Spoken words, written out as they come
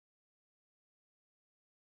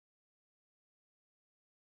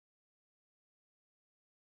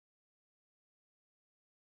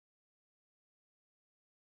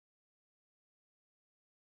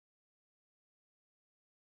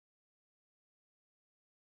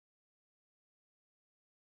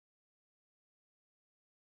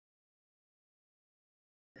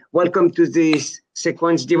Welcome to this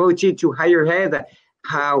sequence devoted to higher ed,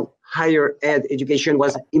 how higher ed education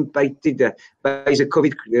was impacted by the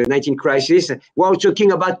COVID-19 crisis. We're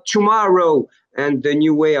talking about tomorrow and the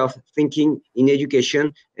new way of thinking in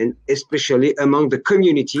education, and especially among the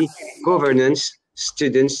community, governance,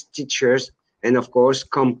 students, teachers, and of course,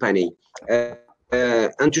 company.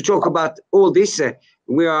 And to talk about all this,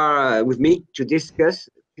 we are with me to discuss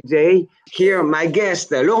today here my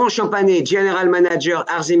guest, Laurent Champagné, General Manager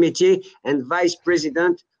Arts et Métiers and Vice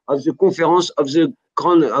President of the Conférence of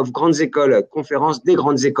Grandes Écoles, Conférence des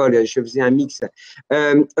Grandes Écoles. Je faisais un mix,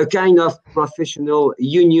 a kind of professional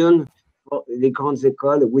union for les Grandes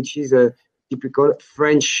Écoles, which is a typical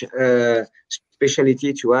French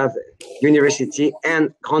specialty to have university and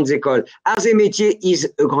Grandes Écoles. Arts et Métiers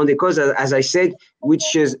is a Grande École, as I said,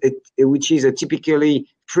 which is a typically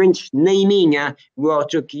French naming. We are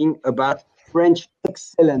talking about French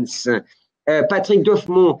excellence. Patrick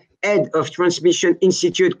DOFFEMONT, Head of Transmission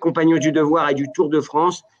Institute, Compagnons du Devoir et du Tour de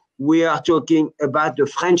France. We are talking about the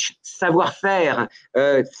French savoir-faire.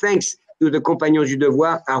 Thanks to the Compagnons du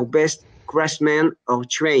Devoir, our best craftsmen are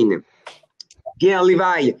trained. Pierre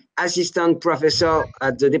Levi, Assistant Professor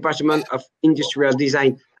at the Department of Industrial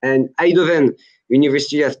Design and Eindhoven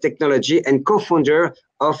University of Technology and co-founder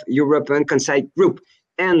of European Consight Group.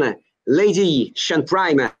 And Lady Sean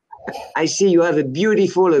Prime, I see you have a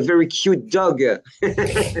beautiful, a very cute dog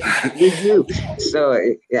with you. So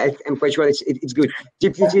I'm quite sure it's good.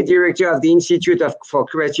 Deputy Director of the Institute for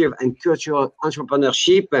Creative and Cultural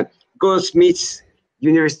Entrepreneurship, Goldsmiths,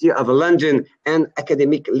 University of London, and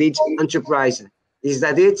Academic Leeds Enterprise. Is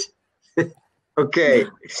that it? Okay.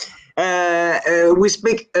 We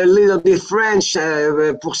speak a little bit French.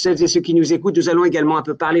 Pour celles et ceux qui nous écoutent, nous allons également un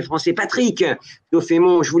peu parler français. Patrick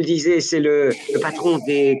DOFFEMONT, je vous le disais, c'est le patron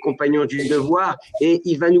des Compagnons du Devoir et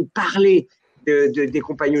il va nous parler des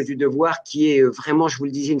Compagnons du Devoir, qui est vraiment, je vous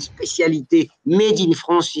le disais, une spécialité made in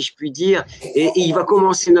France, si je puis dire. Et il va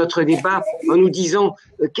commencer notre débat en nous disant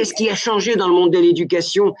qu'est-ce qui a changé dans le monde de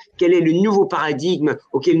l'éducation, quel est le nouveau paradigme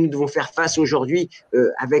auquel nous devons faire face aujourd'hui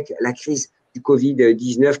avec la crise du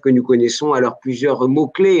Covid-19 que nous connaissons. Alors, plusieurs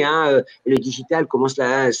mots-clés, le digital, comment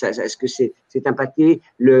est-ce que c'est impacté,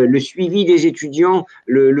 le suivi des étudiants,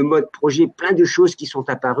 le mode projet, plein de choses qui sont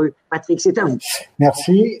apparues. Patrick, c'est à vous.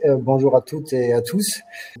 Merci, bonjour à toutes et à tous.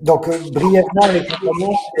 Donc, brièvement, les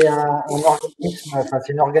Compagnons, c'est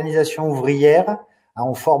une organisation ouvrière.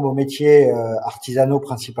 On forme aux métiers artisanaux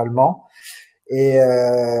principalement et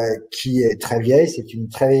qui est très vieille. C'est une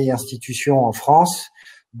très vieille institution en France,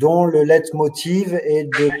 dont le leitmotiv est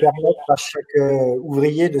de permettre à chaque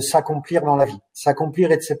ouvrier de s'accomplir dans la vie, s'accomplir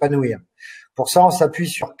et de s'épanouir. Pour ça, on s'appuie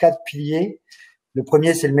sur 4 piliers. Le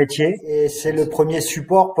premier, c'est le métier, et c'est le premier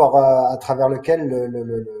support à travers lequel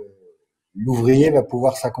l'ouvrier va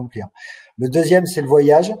pouvoir s'accomplir. Le deuxième, c'est le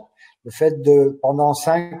voyage. Le fait pendant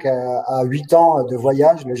 5 à 8 ans de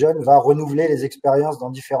voyage, le jeune va renouveler les expériences dans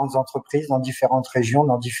différentes entreprises, dans différentes régions,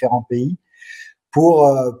 dans différents pays, pour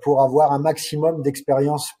avoir un maximum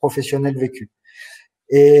d'expériences professionnelles vécues.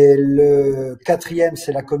 Et le quatrième,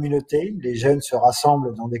 c'est la communauté. Les jeunes se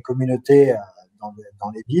rassemblent dans des communautés dans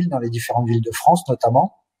les villes, dans les différentes villes de France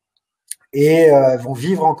notamment, et vont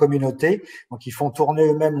vivre en communauté. Donc ils font tourner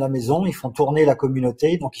eux-mêmes la maison, ils font tourner la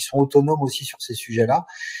communauté, donc ils sont autonomes aussi sur ces sujets-là.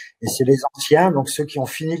 Et c'est les anciens, donc ceux qui ont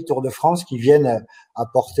fini le Tour de France, qui viennent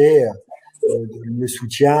apporter le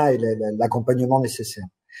soutien et l'accompagnement nécessaire.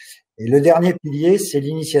 Et le dernier pilier, c'est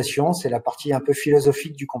l'initiation, c'est la partie un peu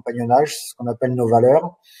philosophique du compagnonnage, ce qu'on appelle nos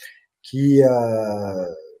valeurs, qui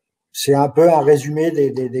c'est un peu un résumé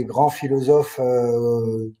des grands philosophes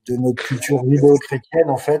de notre culture judéo-chrétienne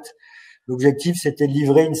en fait. L'objectif, c'était de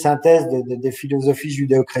livrer une synthèse des philosophies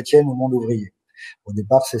judéo-chrétiennes au monde ouvrier. Au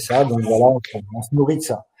départ, c'est ça, donc voilà, on se nourrit de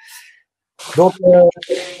ça. Donc,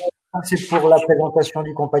 c'est pour la présentation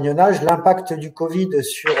du compagnonnage. L'impact du Covid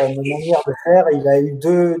sur nos manières de faire, il a eu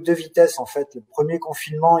deux vitesses en fait. Le premier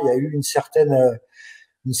confinement, il y a eu une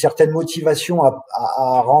certaine motivation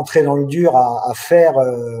à rentrer dans le dur, à faire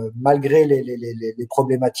malgré les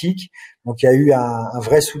problématiques. Donc il y a eu un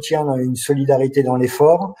vrai soutien, une solidarité dans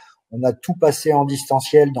l'effort. On a tout passé en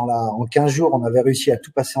distanciel en 15 jours, on avait réussi à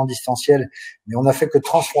tout passer en distanciel, mais on n'a fait que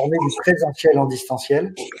transformer du présentiel en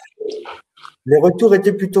distanciel. Les retours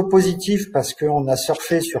étaient plutôt positifs parce qu'on a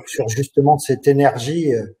surfé sur justement cette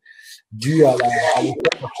énergie due à l'effort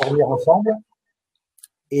de fournir ensemble.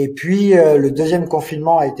 Et puis le deuxième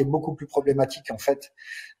confinement a été beaucoup plus problématique en fait,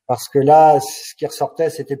 parce que là, ce qui ressortait,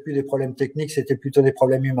 c'était plus des problèmes techniques, c'était plutôt des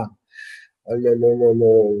problèmes humains.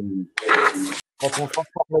 Quand on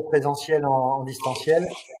transforme le présentiel en distanciel,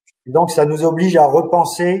 donc ça nous oblige à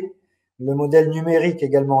repenser Le modèle numérique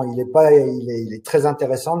également, il est très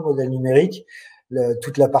intéressant, le modèle numérique.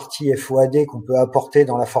 Toute la partie FOAD qu'on peut apporter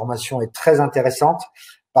dans la formation est très intéressante.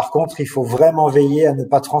 Par contre, il faut vraiment veiller à ne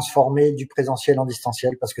pas transformer du présentiel en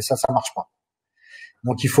distanciel parce que ça marche pas.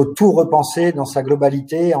 Donc, il faut tout repenser dans sa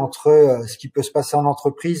globalité entre ce qui peut se passer en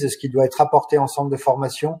entreprise, ce qui doit être apporté en centre de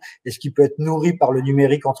formation et ce qui peut être nourri par le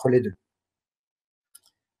numérique entre les deux.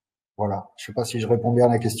 Voilà. Je sais pas si je réponds bien à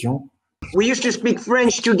la question. We used to speak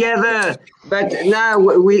French together, but now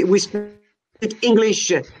we speak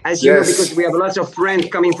English, as you know, because we have lots of friends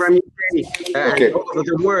coming from UK and all over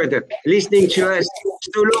the world listening to us.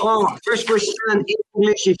 So, Laurent, first question in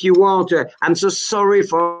English, if you want. I'm so sorry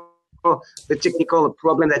for the technical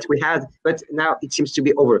problem that we had, but now it seems to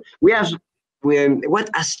be over. What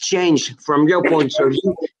has changed from your point of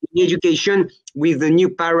view in education with the new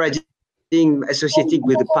paradigm associated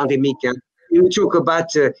with the pandemic? You talk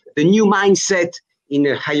about the new mindset in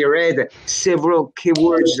higher ed, several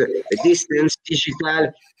keywords: distance,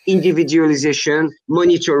 digital, individualization,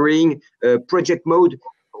 monitoring, project mode,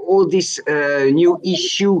 all this new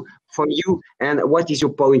issue for you, and what is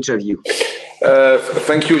your point of view?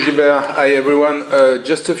 Thank you, Gilbert. Hi, everyone.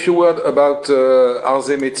 Just a few words about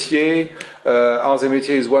Métiers.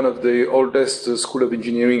 Métiers is one of the oldest school of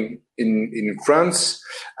engineering in France,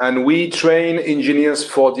 and we train engineers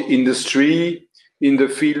for the industry in the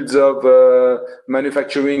fields of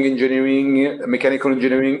manufacturing engineering, mechanical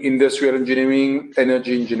engineering, industrial engineering,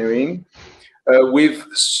 energy engineering, with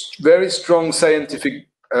very strong scientific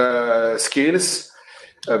skills,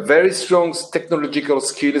 very strong technological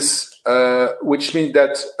skills, which means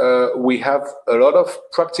that we have a lot of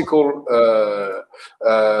practical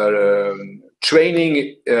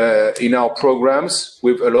training in our programs,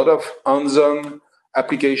 with a lot of hands-on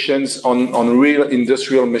applications on real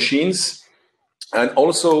industrial machines, and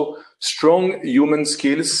also strong human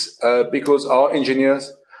skills, because our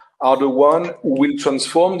engineers are the one who will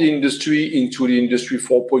transform the industry into the industry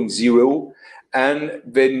 4.0, and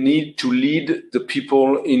they need to lead the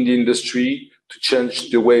people in the industry to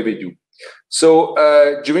change the way they do. So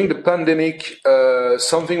during the pandemic,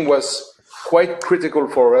 something was quite critical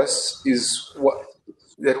for us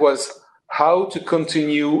that was how to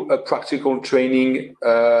continue a practical training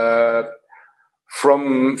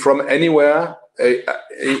from anywhere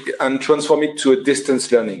and transform it to a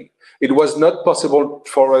distance learning. It was not possible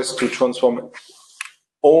for us to transform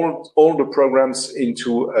all the programs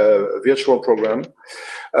into a virtual program.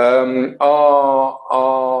 Our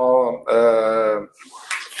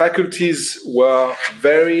faculties were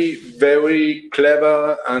very, very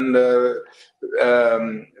clever, and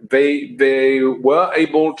they were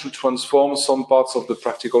able to transform some parts of the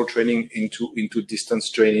practical training into distance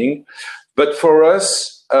training. But for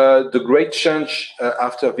us, the great change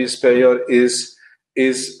after this period is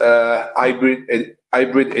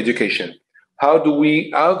hybrid education. How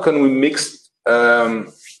can we mix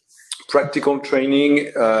practical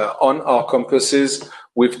training on our campuses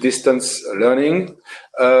with distance learning?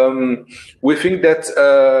 We think that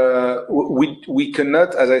we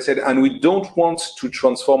cannot, as I said, and we don't want to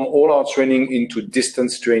transform all our training into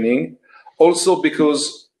distance training. Also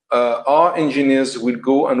because our engineers will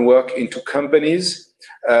go and work into companies,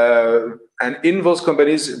 and in those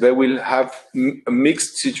companies they will have a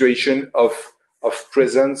mixed situation of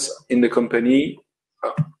presence in the company,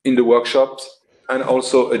 in the workshops, and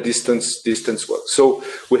also a distance work. So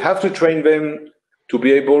we have to train them to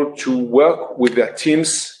be able to work with their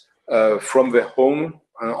teams from their home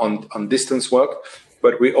on distance work,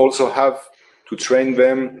 but we also have to train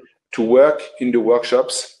them to work in the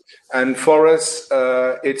workshops. And for us,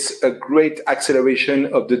 it's a great acceleration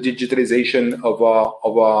of the digitalization of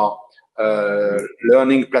our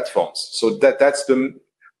learning platforms. So that's the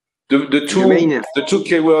two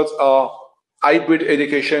keywords are hybrid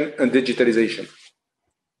education and digitalization.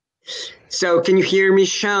 So can you hear me,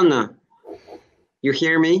 Sean? You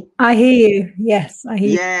hear me? I hear you. Yes, I hear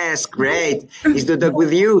you. Yes, great. Is the dog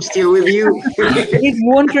with you? Still with you? He's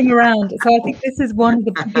wandering around. So I think this is one of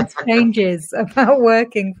the biggest changes about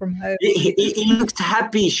working from home. He looked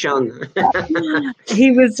happy, Sean.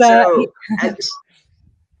 He was.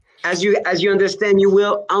 As you understand, you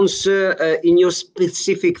will answer in your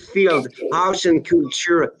specific field, arts and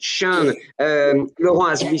culture, Sean,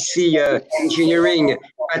 Laurent, as we see, engineering,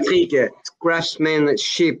 Patrick,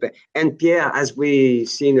 craftsmanship, and Pierre, as we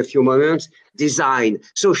see in a few moments, design.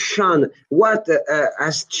 So, Sean, what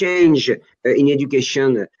has changed in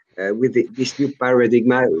education with this new paradigm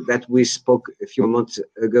that we spoke a few months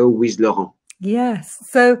ago with Laurent? Yes.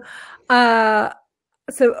 So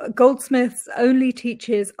So Goldsmiths only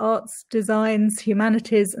teaches arts, designs,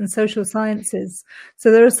 humanities, and social sciences.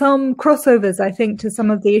 So there are some crossovers, I think, to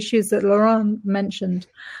some of the issues that Laurent mentioned.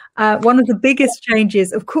 One of the biggest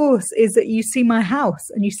changes, of course, is that you see my house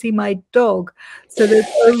and you see my dog. So there's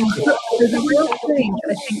a real change,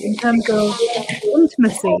 I think, in terms of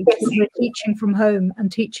intimacy, because we're teaching from home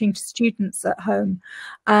and teaching to students at home.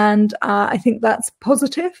 And I think that's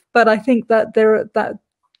positive, but I think that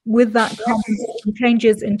with that comes some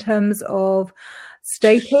changes in terms of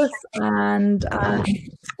status and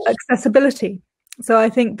accessibility. So I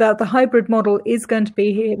think that the hybrid model is going to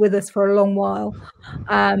be here with us for a long while.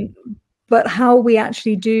 But how we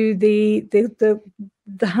actually do the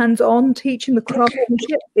hands-on teaching, the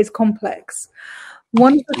craftsmanship, is complex.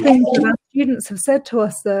 One of the things that our students have said to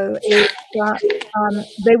us, though, is that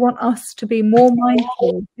they want us to be more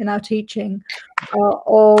mindful in our teaching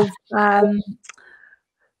of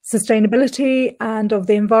sustainability and of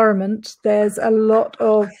the environment. There's a lot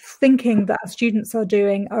of thinking that our students are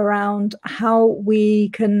doing around how we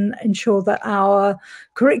can ensure that our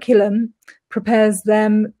curriculum prepares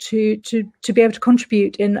them to be able to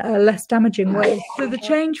contribute in a less damaging way. So the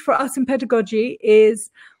change for us in pedagogy is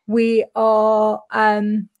we are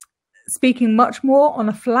speaking much more on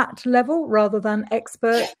a flat level rather than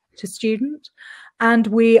expert to student. And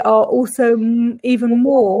we are also even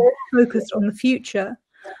more focused on the future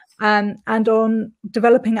and on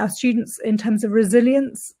developing our students in terms of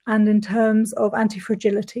resilience and in terms of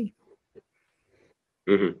anti-fragility.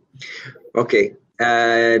 Mm-hmm. Okay.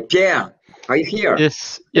 Pierre, are you here?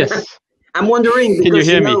 Yes, yes. I'm wondering because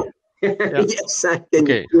can you hear me? Yeah. Yes, I can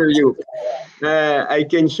hear you. I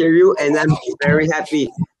can hear you, and I'm very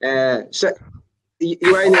happy. So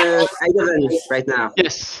you are in Eindhoven right now?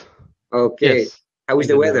 Yes. Okay. Yes. How is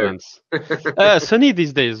the weather? Sunny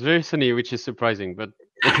these days, very sunny, which is surprising, but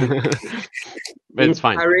but it's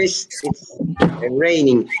fine. Paris, it's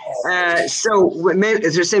raining. So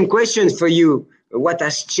it's the same question for you. What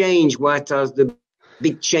has changed? What are the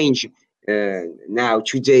big change now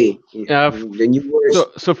today? The new words?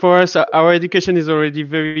 So for us, our education is already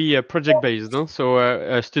very project based. No?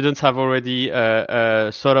 So students have already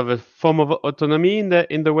sort of a form of autonomy in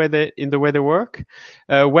the way they work.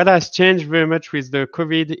 What has changed very much with the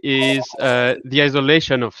COVID is the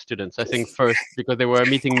isolation of students. I think first because they were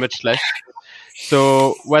meeting much less.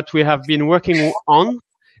 So what we have been working on,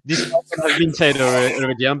 this has been said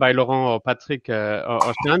already by Laurent or Patrick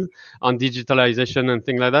or Sean on digitalization and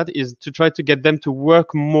things like that, is to try to get them to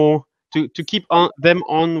work more, to keep them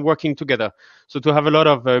on working together. So to have a lot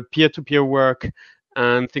of peer-to-peer work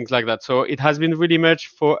and things like that. So it has been really much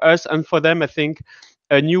for us and for them, I think,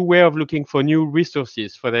 a new way of looking for new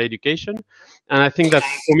resources for their education. And I think that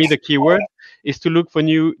for me, the key word is to look for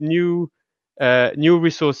new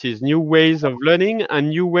resources, new ways of learning, and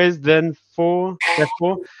new ways then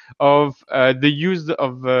therefore of the use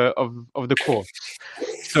of the course.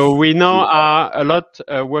 So we now are a lot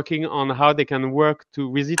working on how they can work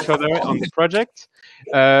with each other on the project.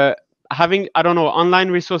 Having, I don't know,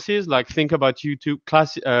 online resources, like think about YouTube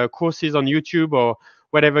courses on YouTube or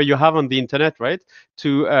whatever you have on the internet, right?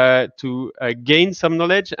 To gain some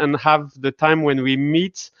knowledge and have the time when we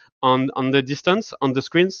meet on the distance, on the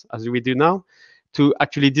screens, as we do now, to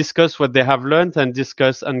actually discuss what they have learned and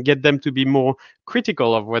discuss and get them to be more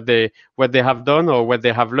critical of what they have done or what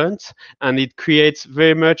they have learned. And it creates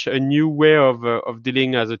very much a new way of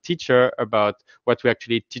dealing as a teacher about what we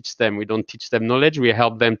actually teach them. We don't teach them knowledge, we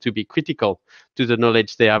help them to be critical to the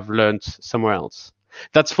knowledge they have learned somewhere else.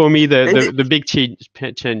 That's for me the big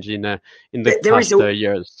change in the past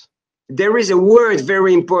years. There is a word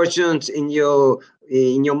very important in your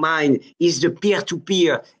mind, is the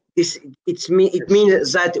peer-to-peer. It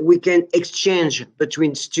means that we can exchange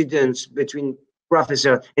between students, between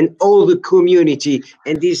professors, and all the community.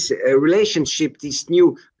 And this relationship, this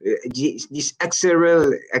new, this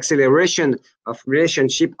acceleration of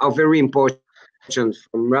relationship are very important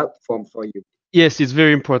for you. Yes, it's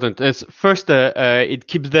very important. First, it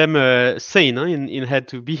keeps them sane in head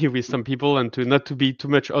to be with some people and to not to be too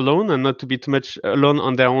much alone and not to be too much alone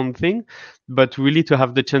on their own thing, but really to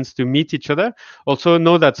have the chance to meet each other. Also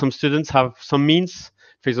know that some students have some means,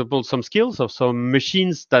 for example, some skills or some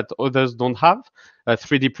machines that others don't have,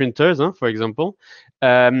 3D printers, for example,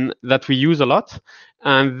 that we use a lot.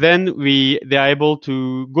 And then they are able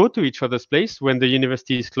to go to each other's place when the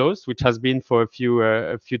university is closed, which has been for a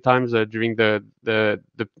few times during the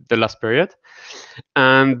last period.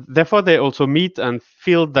 And therefore, they also meet and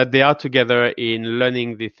feel that they are together in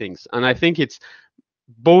learning the things. And I think it's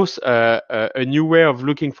both a new way of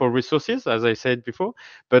looking for resources, as I said before,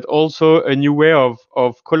 but also a new way of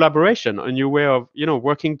collaboration, a new way of, you know,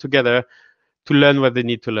 working together to learn what they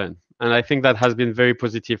need to learn. And I think that has been very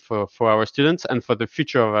positive for our students and for the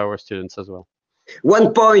future of our students as well.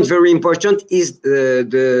 One point very important is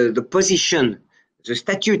the position, the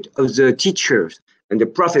statute of the teachers and the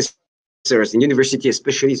professors in university,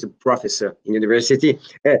 especially the professor in university.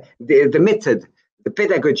 The method, the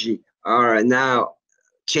pedagogy are now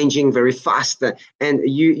changing very fast, and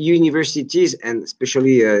universities and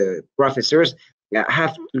especially professors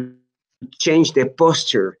have to change their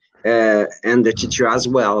posture, and the teacher as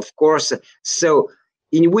well, of course. So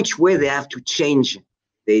in which way they have to change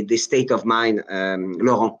the state of mind,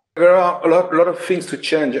 Laurent? There are a lot of things to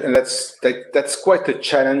change, and that's quite a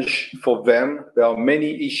challenge for them. There are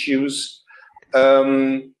many issues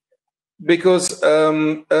because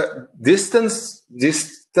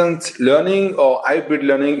distant learning or hybrid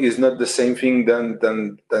learning is not the same thing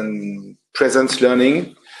than presence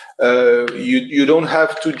learning. You don't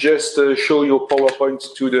have to just show your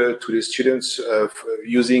PowerPoint to the students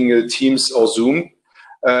using Teams or Zoom.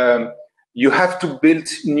 You have to build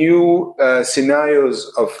new scenarios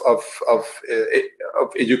of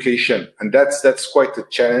education, and that's quite a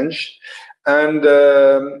challenge. And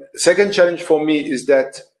second challenge for me is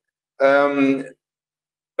that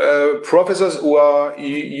professors who are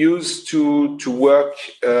used to work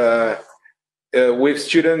with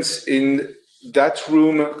students in that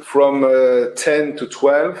room from 10 to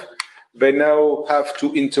 12, they now have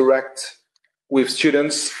to interact with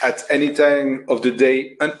students at any time of the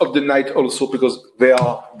day and of the night also, because they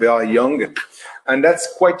are young, and that's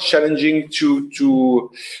quite challenging to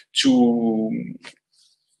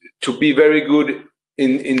be very good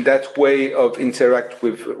in that way of interact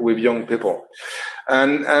with young people.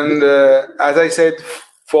 And as I said,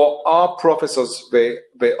 for our professors,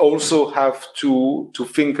 they also have to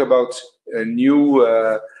think about new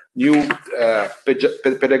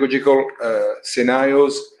pedagogical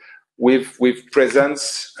scenarios with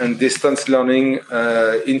presence and distance learning,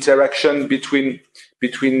 interaction between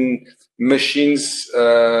machines,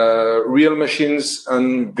 real machines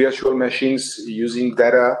and virtual machines using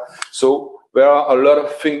data. So there are a lot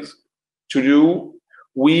of things to do.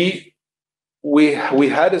 We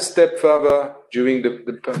had a step further during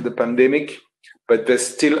the pandemic, but there's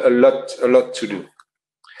still a lot to do.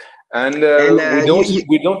 And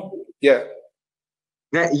we don't.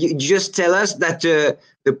 You just tell us that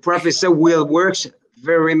the professor will work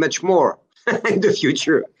very much more in the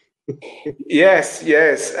future. Yes,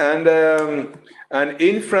 and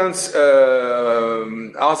in France,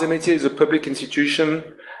 AZOULAY is a public institution,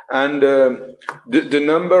 and the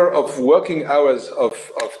number of working hours of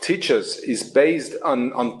teachers is based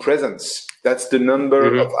on presence. That's the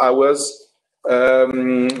number of hours.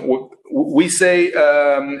 We say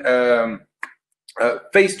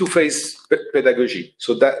face-to-face pedagogy.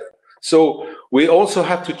 So we also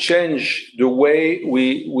have to change the way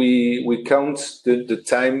we count the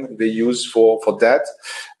time they use for that.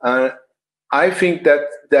 I think that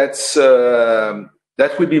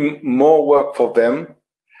will be more work for them.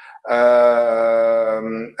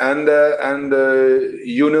 And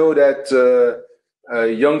you know that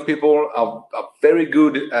young people are very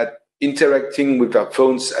good at interacting with their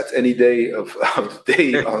phones at any day of the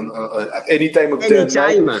day, at any time of day and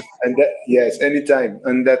night. And anytime,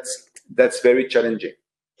 and that's very challenging.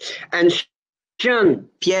 And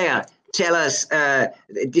Jean-Pierre, tell us,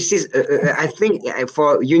 this is, I think,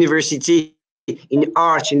 for university, in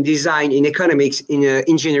art, in design, in economics, in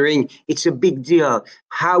engineering, it's a big deal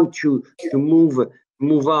how to move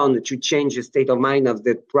on, to change the state of mind of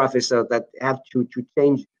the professor, that have to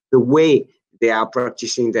change the way they are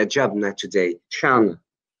practicing their job now today. Sean.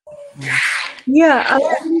 Yeah, I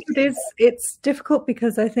think it's difficult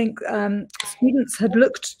because I think students had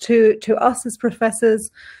looked to us as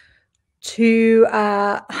professors to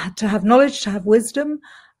have knowledge, to have wisdom.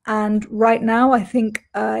 And right now, I think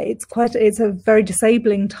it's a very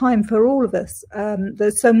disabling time for all of us.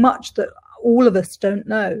 There's so much that all of us don't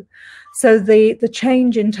know. So the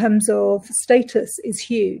change in terms of status is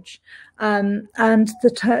huge. And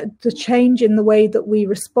the change in the way that we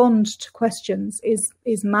respond to questions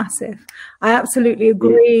is massive. I absolutely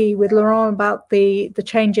agree with Laurent about the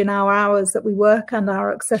change in our hours that we work and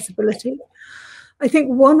our accessibility. I think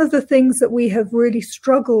one of the things that we have really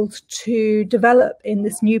struggled to develop in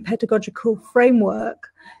this new pedagogical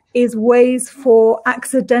framework is ways for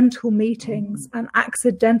accidental meetings and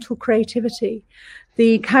accidental creativity,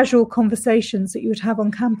 the casual conversations that you would have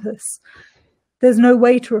on campus. There's no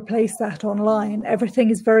way to replace that online.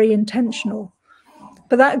 Everything is very intentional.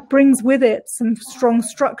 but that brings with it some strong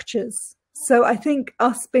structures. So I think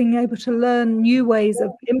us being able to learn new ways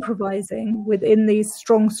of improvising within these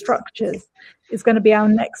strong structures is going to be our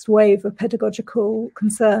next wave of pedagogical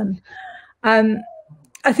concern.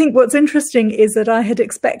 I think what's interesting is that I had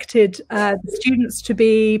expected the students to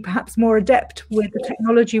be perhaps more adept with the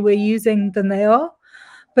technology we're using than they are,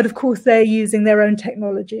 but of course they're using their own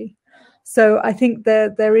technology. So I think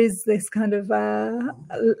there is this kind of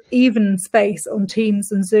even space on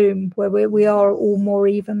Teams and Zoom where we are all more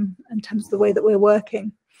even in terms of the way that we're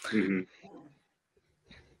working. Mm-hmm.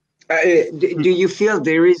 Do you feel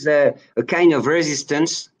there is a kind of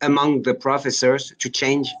resistance among the professors to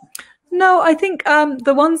change? No, I think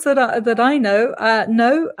the ones that I know,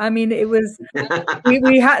 no. I mean, it was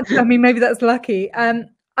we had. I mean, maybe that's lucky.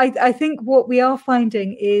 I think what we are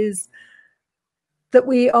finding is that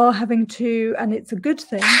we are having to, and it's a good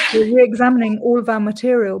thing, we're re-examining all of our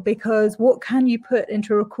material, because what can you put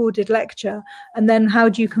into a recorded lecture, and then how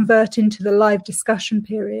do you convert into the live discussion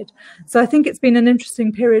period? So I think it's been an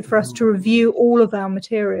interesting period for us to review all of our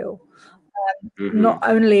material, not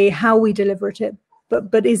only how we deliver it,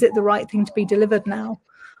 but is it the right thing to be delivered now?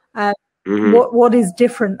 What is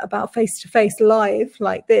different about face-to-face live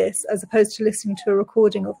like this as opposed to listening to a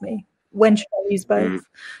recording of me? When should I use both?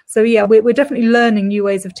 So yeah, we're definitely learning new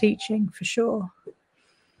ways of teaching for sure.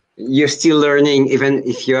 You're still learning, even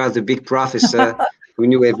if you are the big professor who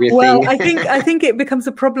knew everything. Well, I think it becomes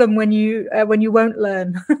a problem when you won't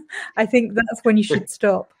learn. I think that's when you should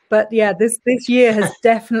stop. But yeah, this year has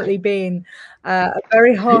definitely been a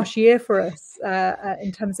very harsh year for us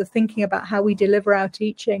in terms of thinking about how we deliver our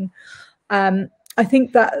teaching. I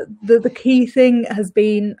think that the key thing has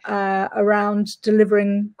been around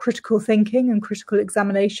delivering critical thinking and critical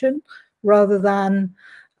examination, rather than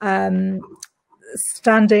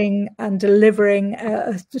standing and delivering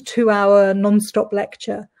a 2-hour non-stop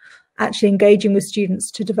lecture. Actually engaging with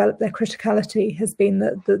students to develop their criticality has been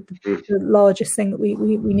the largest thing that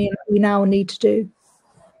we now need to do.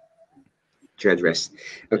 To address.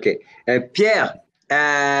 Okay. Pierre,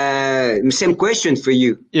 same question for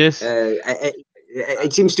you. Yes.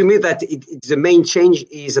 It seems to me that the main change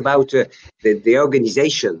is about the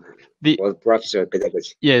organization for professor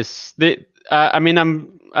pedagogy. Yes. I mean,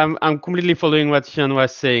 I'm completely following what Sean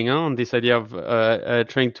was saying on this idea of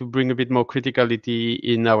trying to bring a bit more criticality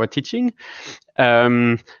in our teaching.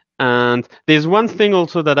 And there's one thing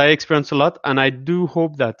also that I experience a lot, and I do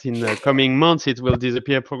hope that in the coming months it will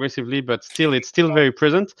disappear progressively, but still it's still very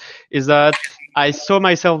present, is that I saw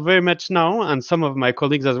myself very much now, and some of my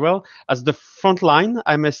colleagues as well, as the front line,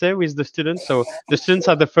 I must say, with the students. So the students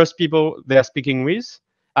are the first people they are speaking with.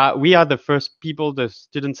 We are the first people the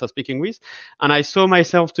students are speaking with. And I saw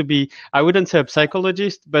myself to be, I wouldn't say a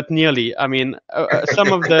psychologist, but nearly. I mean, most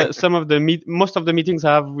of the meetings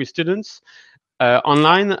I have with students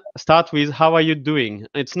online start with, how are you doing?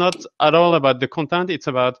 It's not at all about the content. It's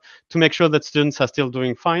about to make sure that students are still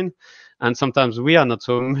doing fine. And sometimes we are not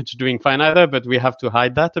so much doing fine either, but we have to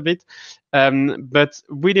hide that a bit. But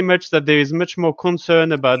really much that there is much more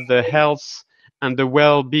concern about the health and the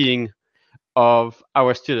well-being of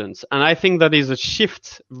our students. And I think that is a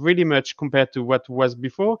shift really much compared to what was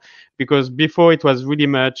before, because before it was really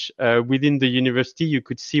much within the university, you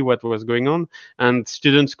could see what was going on and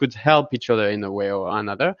students could help each other in a way or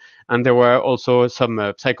another. And there were also some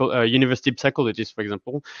university psychologists, for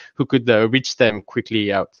example, who could reach them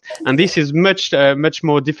quickly out. And this is much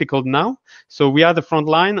more difficult now. So we are the front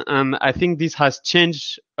line, and I think this has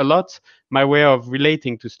changed a lot my way of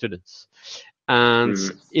relating to students. And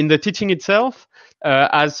in the teaching itself,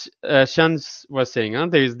 as Sean was saying,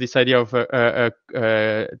 there is this idea of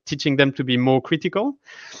teaching them to be more critical.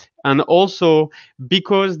 And also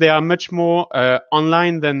because they are much more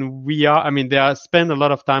online than we are. I mean, they spend a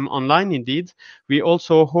lot of time online indeed. We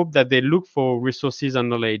also hope that they look for resources and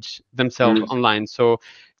knowledge themselves online. So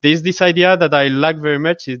there's this idea that I like very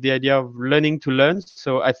much, is the idea of learning to learn.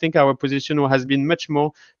 So I think our position has been much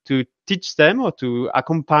more to teach them or to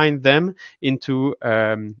accompany them into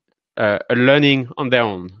a learning on their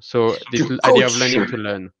own. So this idea of learning to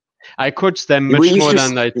learn. I coach them much more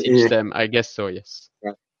than I teach them, I guess so, yes.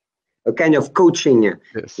 Yeah. A kind of coaching.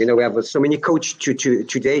 Yes. You know, we have so many coaches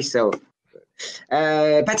today. So,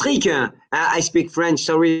 Patrick, I speak French,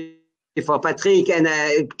 sorry for Patrick.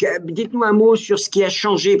 Dites-nous un mot sur ce qui a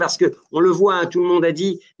changé, parce que on le voit, hein, tout le monde a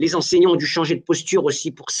dit, les enseignants ont dû changer de posture aussi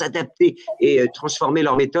pour s'adapter et transformer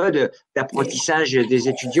leur méthode d'apprentissage des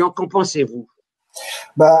étudiants. Qu'en pensez-vous?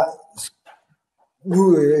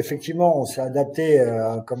 Nous, effectivement, on s'est adapté,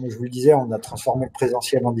 comme je vous le disais, on a transformé le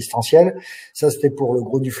présentiel en distanciel. Ça, c'était pour le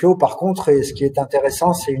gros du flow. Par contre, et ce qui est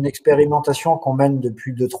intéressant, c'est une expérimentation qu'on mène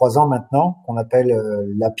depuis 2-3 ans maintenant, qu'on appelle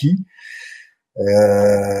l'API,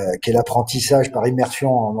 qui est l'apprentissage par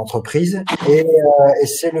immersion en entreprise. Et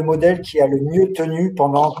c'est le modèle qui a le mieux tenu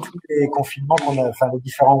pendant tous les confinements les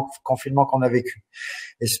différents confinements qu'on a vécu.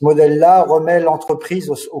 Et ce modèle-là remet l'entreprise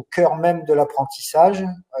au cœur même de l'apprentissage.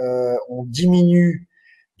 On diminue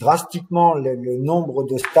drastiquement le nombre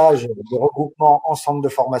de stages de regroupement en centre de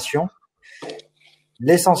formation.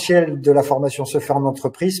 L'essentiel de la formation se fait en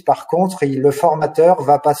entreprise. Par contre, le formateur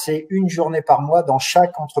va passer une journée par mois dans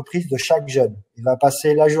chaque entreprise de chaque jeune. Il va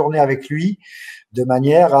passer la journée avec lui de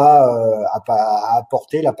manière à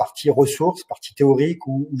apporter la partie ressources, partie théorique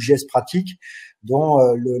ou gestes pratiques dont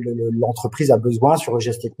l'entreprise a besoin sur le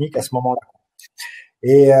geste technique à ce moment-là.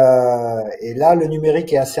 Et là, le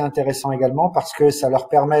numérique est assez intéressant également parce que ça leur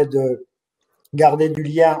permet de garder du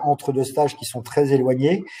lien entre deux stages qui sont très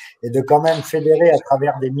éloignés et de quand même fédérer à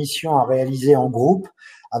travers des missions à réaliser en groupe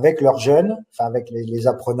avec leurs jeunes, enfin avec les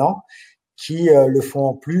apprenants qui le font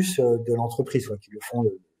en plus de l'entreprise, qui le font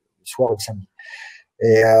le soir ou le samedi.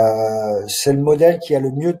 Et c'est le modèle qui a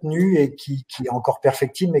le mieux tenu et qui est encore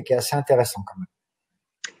perfectible, mais qui est assez intéressant quand même.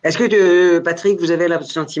 Est-ce que, Patrick, vous avez le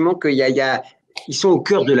sentiment ils sont au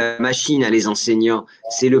cœur de la machine, les enseignants.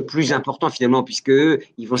 C'est le plus important finalement, puisque eux,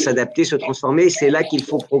 ils vont s'adapter, se transformer. C'est là qu'il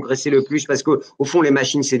faut progresser le plus, parce qu'au fond, les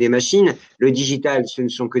machines, c'est des machines. Le digital, ce ne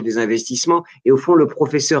sont que des investissements. Et au fond, le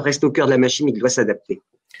professeur reste au cœur de la machine, il doit s'adapter.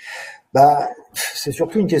 C'est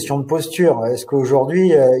surtout une question de posture. Est-ce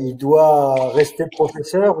qu'aujourd'hui, il doit rester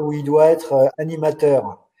professeur ou il doit être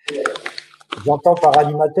animateur? J'entends par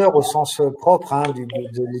animateur au sens propre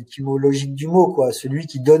de l'étymologique du mot, celui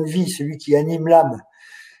qui donne vie, celui qui anime l'âme.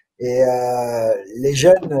 Et les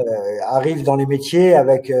jeunes arrivent dans les métiers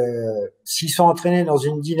avec, s'ils sont entraînés dans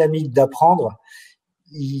une dynamique d'apprendre,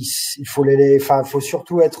 il faut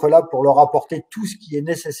surtout être là pour leur apporter tout ce qui est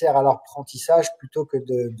nécessaire à leur apprentissage plutôt que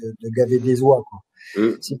de gaver des oies.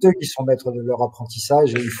 C'est eux qui sont maîtres de leur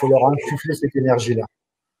apprentissage et il faut leur insuffler cette énergie-là.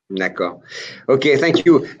 D'accord. Okay, thank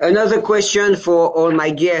you. Another question for all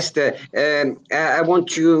my guests. I want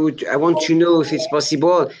to know, if it's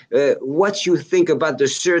possible, what you think about the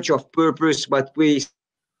search of purpose, what we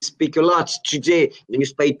speak a lot today in the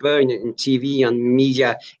newspaper, in TV, and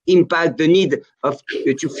media, impact the need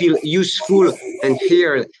to feel useful and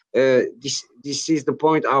heard. This is the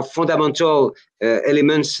point of fundamental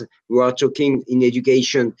elements we are talking in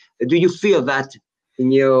education. Do you feel that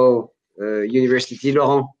in your university,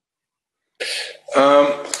 Laurent?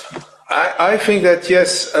 I think that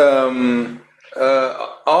yes,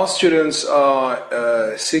 our students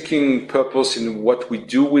are seeking purpose in what we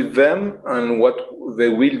do with them and what they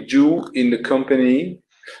will do in the company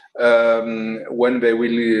when they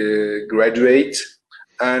will graduate,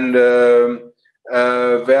 and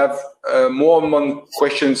they have more and more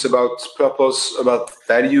questions about purpose, about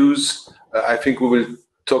values. I think we will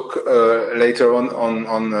talk later on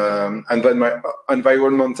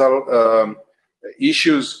environmental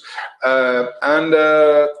issues, and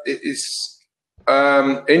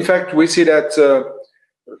in fact we see that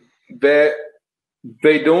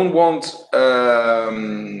they don't want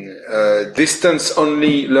distance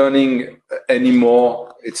only learning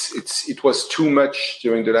anymore. It was too much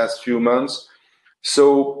during the last few months,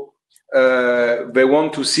 so they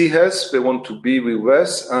want to see us, they want to be with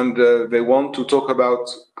us, and they want to talk about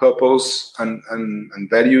purpose and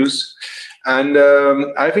values. And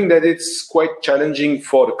I think that it's quite challenging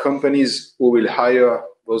for the companies who will hire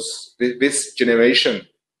this generation,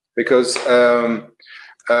 because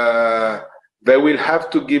they will have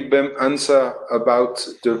to give them answer about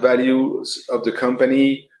the values of the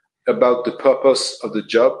company, about the purpose of the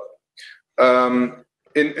job.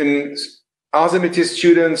 In as Métiers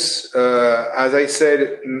students, as I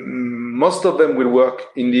said, most of them will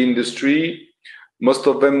work in the industry. Most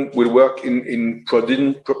of them will work in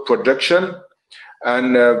production,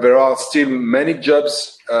 and there are still many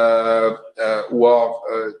jobs who are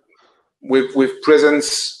with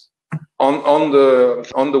presence on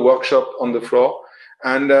the workshop, on the floor,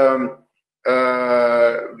 and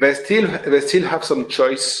they still have some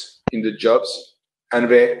choice in the jobs, and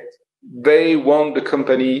they want the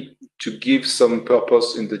company to give some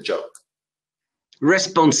purpose in the job.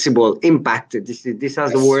 Responsible impact. This is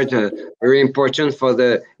the word very important for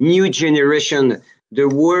the new generation, the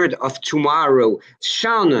word of tomorrow.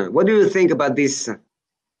 Sean, what do you think about this?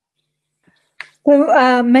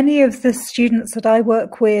 So many of the students that I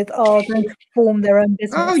work with are going to form their own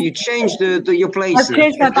business. Oh, you changed your place. I've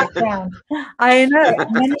changed my background. I know, I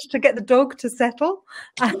managed to get the dog to settle,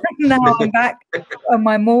 and now I'm back on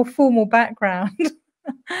my more formal background.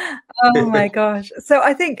 Oh my gosh. So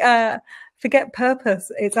I think forget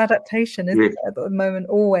purpose, it's adaptation, isn't it, at the moment,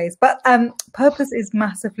 always. But purpose is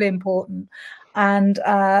massively important. And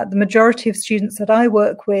the majority of students that I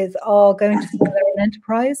work with are going to start their own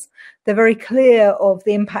enterprise. They're very clear of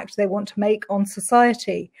the impact they want to make on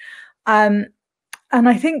society. And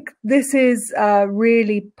I think this is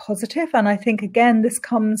really positive. And I think, again, this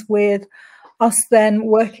comes with us then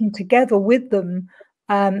working together with them.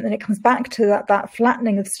 And it comes back to that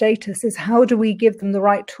flattening of status is how do we give them the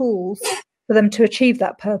right tools for them to achieve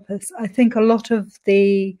that purpose? I think a lot of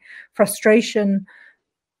the frustration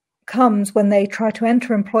comes when they try to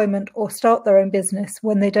enter employment or start their own business,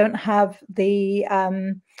 when they don't have the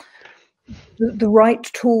right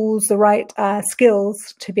tools, the right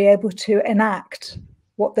skills to be able to enact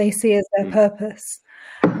what they see as their purpose.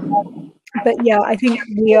 But yeah, I think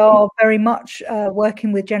we are very much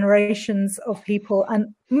working with generations of people,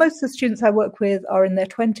 and most of the students I work with are in their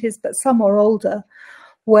 20s, but some are older,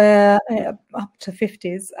 where up to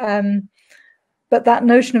 50s. But that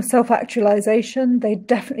notion of self-actualization, they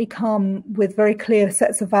definitely come with very clear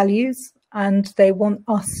sets of values, and they want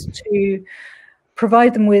us to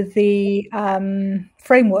provide them with the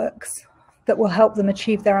frameworks that will help them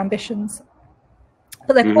achieve their ambitions.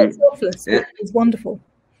 But they're quite selfless, which is wonderful.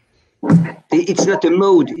 It's not a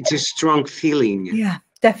mode, it's a strong feeling. Yeah,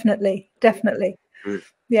 definitely, definitely.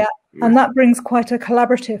 Yeah, and that brings quite a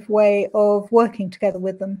collaborative way of working together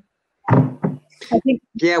with them. I think.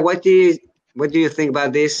 Yeah, what do you think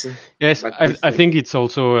about this? Yes, I think it's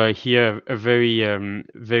also here a very,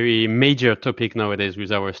 very major topic nowadays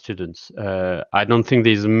with our students. I don't think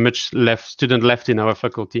there's much student left in our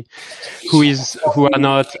faculty who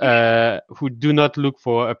do not look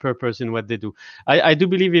for a purpose in what they do. I do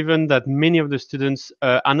believe even that many of the students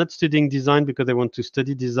are not studying design because they want to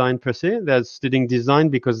study design per se. They're studying design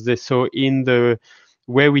because they saw in the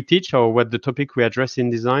where we teach or what the topic we address in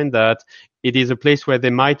design that it is a place where they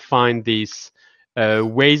might find these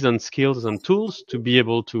ways and skills and tools to be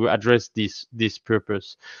able to address this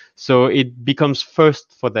purpose. So it becomes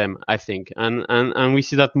first for them, I think, and we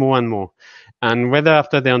see that more and more. And whether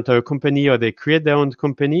after they enter a company or they create their own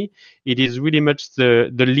company, it is really much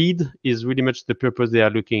the lead is really much the purpose they are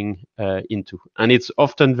looking into, and it's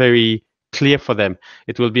often very clear for them.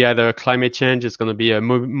 It will be either climate change, it's going to be a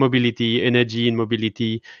mobility, energy in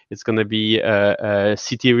mobility, it's going to be a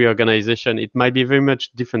city reorganization. It might be very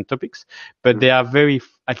much different topics, but they are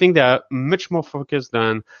I think they are much more focused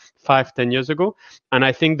than 5-10 years ago. And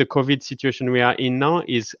I think the COVID situation we are in now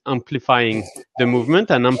is amplifying the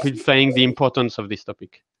movement and amplifying the importance of this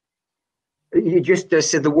topic. You just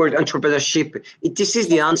said the word entrepreneurship. This is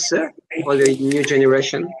the answer for the new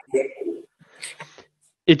generation.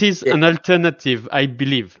 It is an alternative, I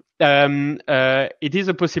believe. It is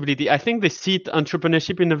a possibility. I think they see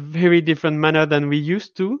entrepreneurship in a very different manner than we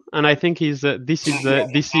used to, and I think this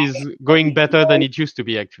is going better than it used to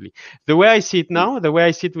be. Actually, the way I see it now, the way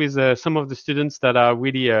I see it with some of the students that are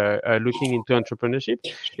really looking into entrepreneurship,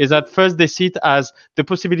 is that first they see it as the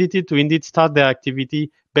possibility to indeed start their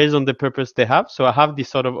activity based on the purpose they have. So I have this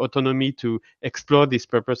sort of autonomy to explore this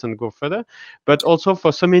purpose and go further. But also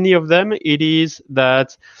for so many of them, it is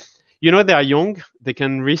that, you know, they are young, they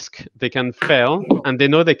can risk, they can fail, and they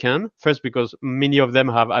know they can. First, because many of them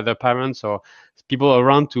have either parents or people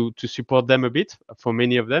around to support them a bit, for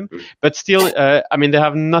many of them. But still, I mean, they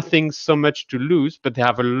have nothing so much to lose, but they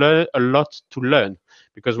have a lot to learn.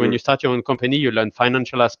 Because when you start your own company, you learn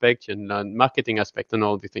financial aspect, you learn marketing aspect, and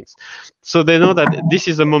all the things. So they know that this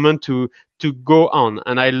is a moment to go on.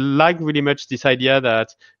 And I like really much this idea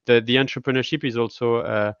that the entrepreneurship is also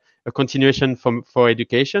a continuation for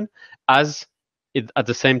education, as it at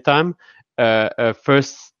the same time a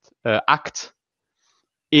first act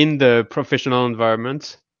in the professional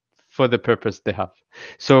environment for the purpose they have.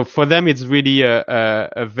 So for them, it's really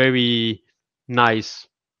a very nice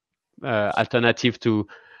alternative to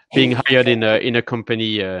being hired in a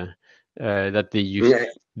company that they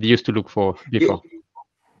used to look for before.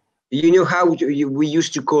 You know how we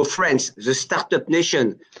used to call France the startup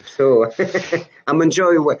nation. So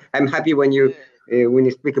I'm happy when you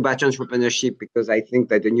speak about entrepreneurship, because I think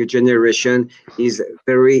that the new generation is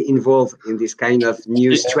very involved in this kind of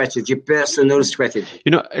new strategy, personal strategy.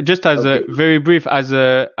 You know, just as a very brief, as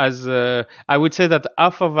I would say that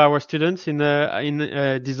half of our students in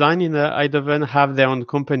design in Eindhoven have their own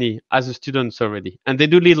company as students already, and they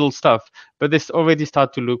do little stuff, but they already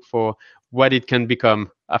start to look for what it can become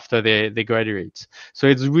after they graduate. So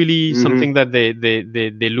it's really something that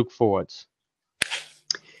they look forward.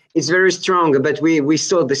 It's very strong, but we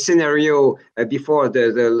saw the scenario before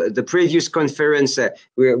the previous conference.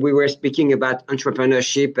 We were speaking about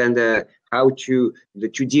entrepreneurship and how to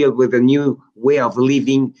deal with a new way of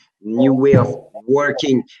living, new way of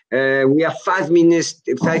working. We have 5 minutes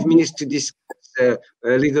to discuss a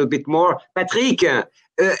little bit more. Patrick,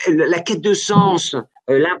 la quête de sens,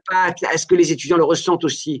 l'impact, est-ce que les étudiants le ressentent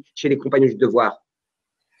aussi chez les compagnons du devoir?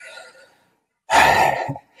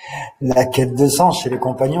 La quête de sens chez les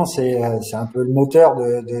compagnons, c'est un peu le moteur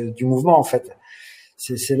du mouvement, en fait.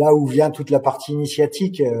 C'est là où vient toute la partie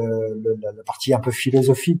initiatique, la partie un peu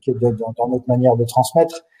philosophique dans notre manière de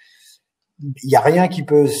transmettre. Il n'y a rien qui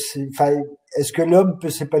peut... est-ce que l'homme peut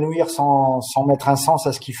s'épanouir sans mettre un sens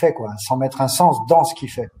à ce qu'il fait, quoi, sans mettre un sens dans ce qu'il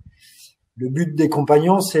fait? Le but des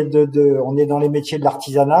compagnons, c'est on est dans les métiers de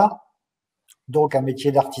l'artisanat. Donc, un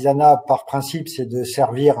métier d'artisanat, par principe, c'est de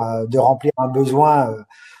servir, de remplir un besoin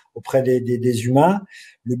auprès des humains.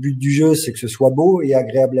 Le but du jeu, c'est que ce soit beau et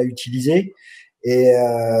agréable à utiliser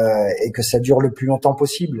et que ça dure le plus longtemps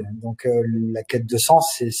possible. Donc, la quête de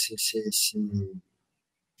sens,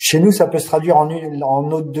 chez nous, ça peut se traduire en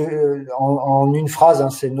une phrase, hein,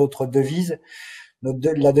 c'est notre devise.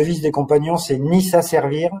 La devise des compagnons, c'est ni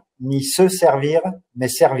s'asservir, ni se servir, mais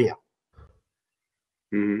servir.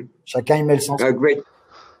 Chacun y met le sens. Great.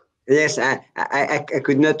 Yes, I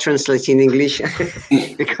could not translate in English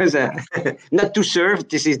because not to serve.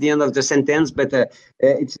 This is the end of the sentence, but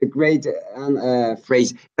it's a great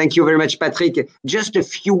phrase. Thank you very much, Patrick. Just a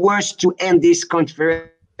few words to end this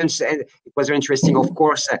conference, and it was very interesting, of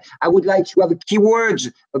course. I would like to have a key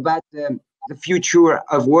words about the future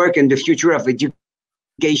of work and the future of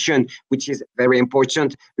education, which is very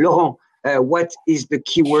important. Laurent, what is the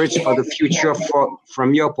key words for the future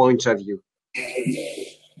from your point of view?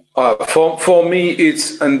 For me,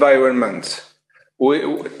 it's environment.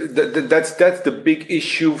 That's the big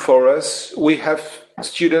issue for us. We have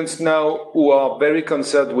students now who are very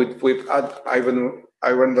concerned with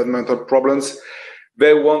environmental problems.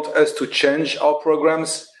 They want us to change our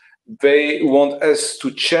programs. They want us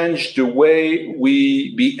to change the way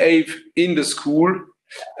we behave in the school,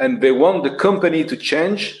 and they want the company to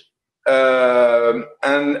change.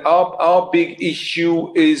 And our big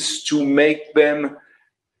issue is to make them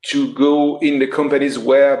to go in the companies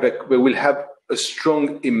where they will have a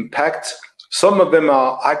strong impact. Some of them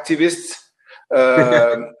are activists.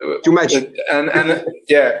 Too much. And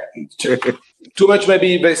yeah, too much.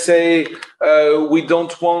 Maybe they say, we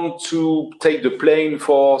don't want to take the plane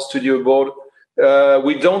for study abroad.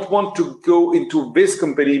 We don't want to go into this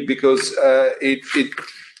company because it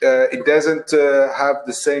doesn't have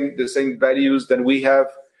the same values than we have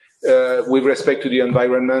with respect to the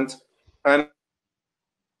environment. And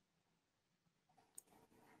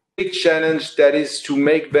big challenge that is to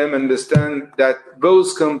make them understand that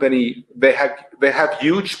those companies they have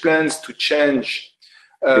huge plans to change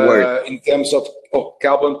in terms of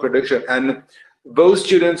carbon production, and those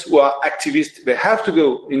students who are activists, they have to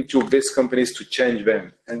go into these companies to change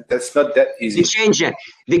them, and that's not that easy.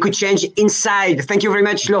 They could change inside. Thank you very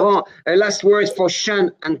much, Laurent. Last words for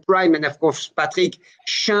Sean and Prime, and of course Patrick.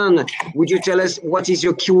 Sean, would you tell us what is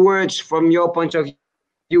your keywords from your point of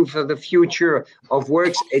view for the future of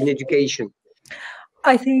works in education?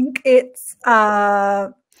 I think it's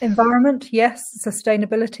environment, yes,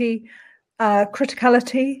 sustainability,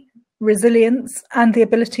 criticality, resilience, and the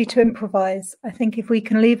ability to improvise. I think if we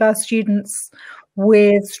can leave our students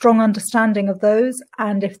with strong understanding of those,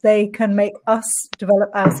 and if they can make us develop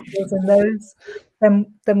our skills in those, then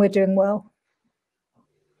we're doing well.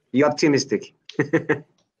 You're optimistic.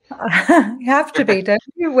 You have to be, don't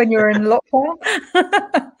you, when you're in lockdown?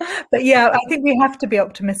 But yeah, I think we have to be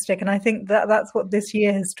optimistic, and I think that's what this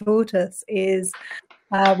year has taught us is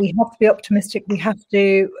we have to be optimistic. We have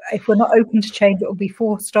to, if we're not open to change, it will be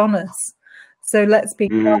forced on us. So let's be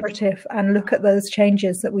collaborative and look at those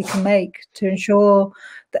changes that we can make to ensure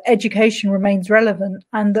that education remains relevant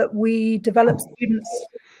and that we develop students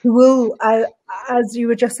who will, as you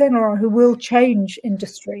were just saying, Laurent, who will change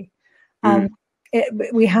industry.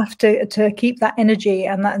 We have to keep that energy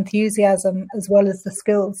and that enthusiasm as well as the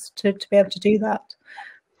skills to be able to do that.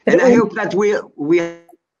 But and I hope that we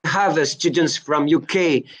have students from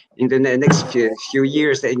UK in the next few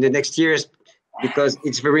years, in the next years, because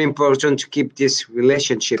it's very important to keep this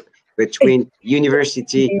relationship between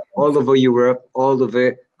university all over Europe, all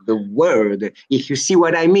over the world. If you see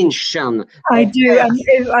what I mean, Sean. I do, and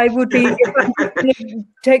if I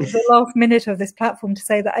take the last minute of this platform to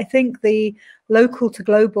say that I think the local to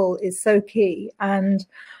global is so key, and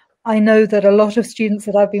I know that a lot of students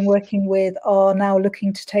that I've been working with are now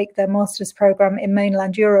looking to take their master's program in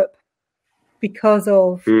mainland Europe because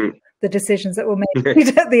of the decisions that were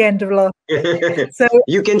made at the end of last year. So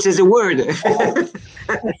you can say the word.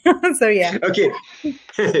 So yeah. Okay.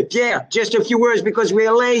 Pierre, just a few words because we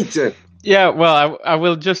are late. Yeah, well, I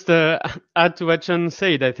will just add to what Sean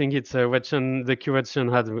said. I think it's what Sean, the keywords Sean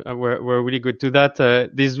had were really good to that.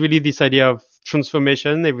 There's really this idea of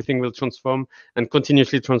transformation. Everything will transform and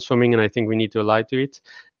continuously transforming, and I think we need to ally to it.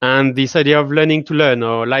 And this idea of learning to learn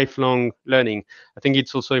or lifelong learning. I think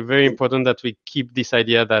it's also very important that we keep this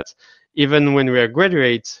idea that even when we are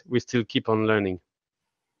graduates, we still keep on learning.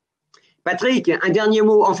 Patrick, un dernier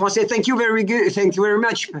mot en français. Thank you very good. Thank you very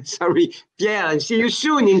much. Sorry, Pierre. See you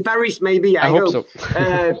soon in Paris, maybe. I hope so.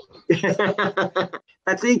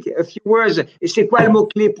 Patrick, a few words. Et c'est quoi le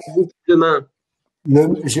mot-clé pour vous demain?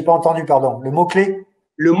 J'ai pas entendu, pardon. Le mot-clé?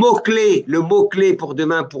 Le mot-clé pour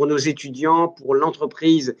demain, pour nos étudiants, pour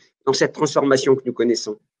l'entreprise, dans cette transformation que nous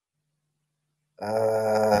connaissons.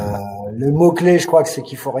 Le mot-clé, je crois que c'est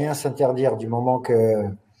qu'il faut rien s'interdire du moment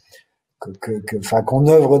qu'on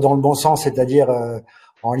œuvre dans le bon sens, c'est-à-dire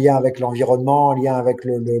en lien avec l'environnement, en lien avec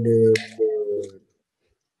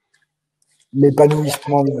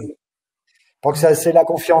l'épanouissement. Je crois que c'est la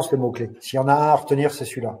confiance, le mot-clé. S'il y en a un à retenir, c'est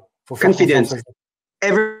celui-là. Faut faire Confidence.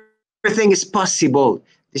 Everything is possible.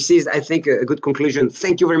 This is, I think, a good conclusion.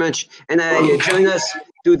 Thank you very much. And join us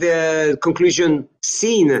to the conclusion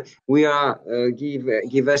scene. We are give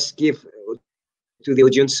to the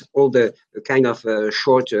audience all the kind of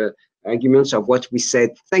short arguments of what we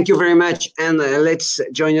said. Thank you very much, and let's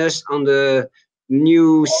join us on the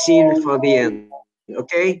new scene for the end.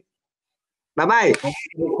 Okay? Bye-bye. Merci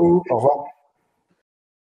beaucoup. Au revoir.